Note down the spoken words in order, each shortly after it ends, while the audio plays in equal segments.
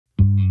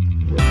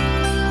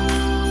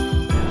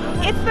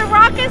It's the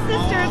Rocca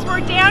sisters.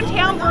 We're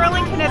downtown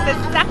Burlington at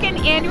the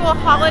second annual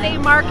holiday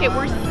market.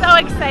 We're so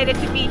excited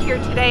to be here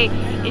today,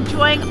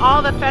 enjoying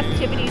all the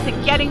festivities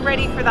and getting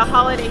ready for the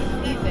holiday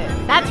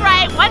season. That's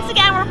right. Once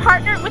again, we're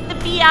partnered with the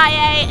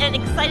BIA and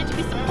excited to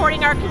be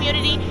supporting our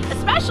community,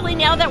 especially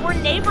now that we're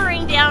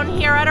neighboring down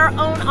here at our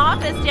own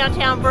office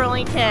downtown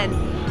Burlington.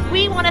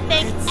 We want to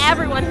thank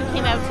everyone who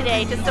came out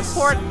today to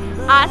support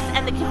us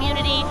and the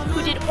community,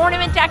 who did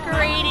ornament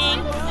decorating,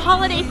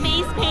 holiday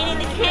face painting.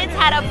 The kids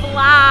had a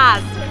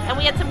blast, and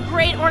we had some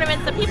great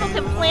ornaments that people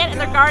can plant in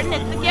their garden.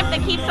 It's the gift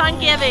that keeps on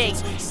giving.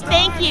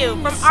 Thank you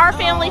from our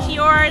family to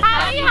yours.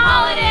 Happy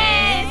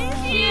holidays!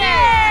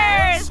 Cheers!